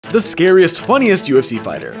the scariest, funniest UFC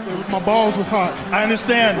fighter. My balls was hot. I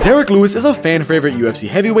understand. Derrick Lewis is a fan-favorite UFC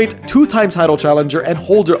heavyweight, two-time title challenger, and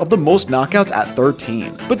holder of the most knockouts at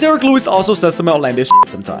 13. But Derrick Lewis also says some outlandish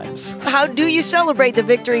shit sometimes. How do you celebrate the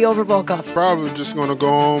victory over Volkov? Probably just gonna go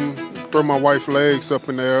home, throw my wife's legs up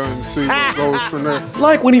in there and see what goes from there.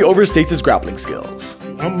 Like when he overstates his grappling skills.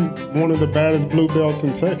 I'm one of the baddest blue belts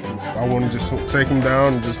in Texas. I want to just take him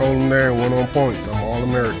down and just hold him there and win on points. I'm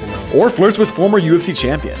all-American now. Or flirts with former UFC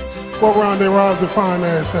champions. What round they rise and fine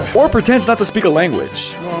ass at? Or pretends not to speak a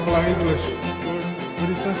language. No, I'm black English. What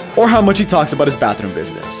do you say? Or how much he talks about his bathroom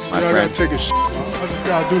business. I gotta take a shit. I just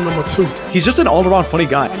gotta do number 2. He's just an all-around funny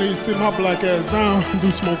guy. I need to sit my black ass down and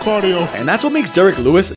do some more cardio. And that's what makes Derrick Lewis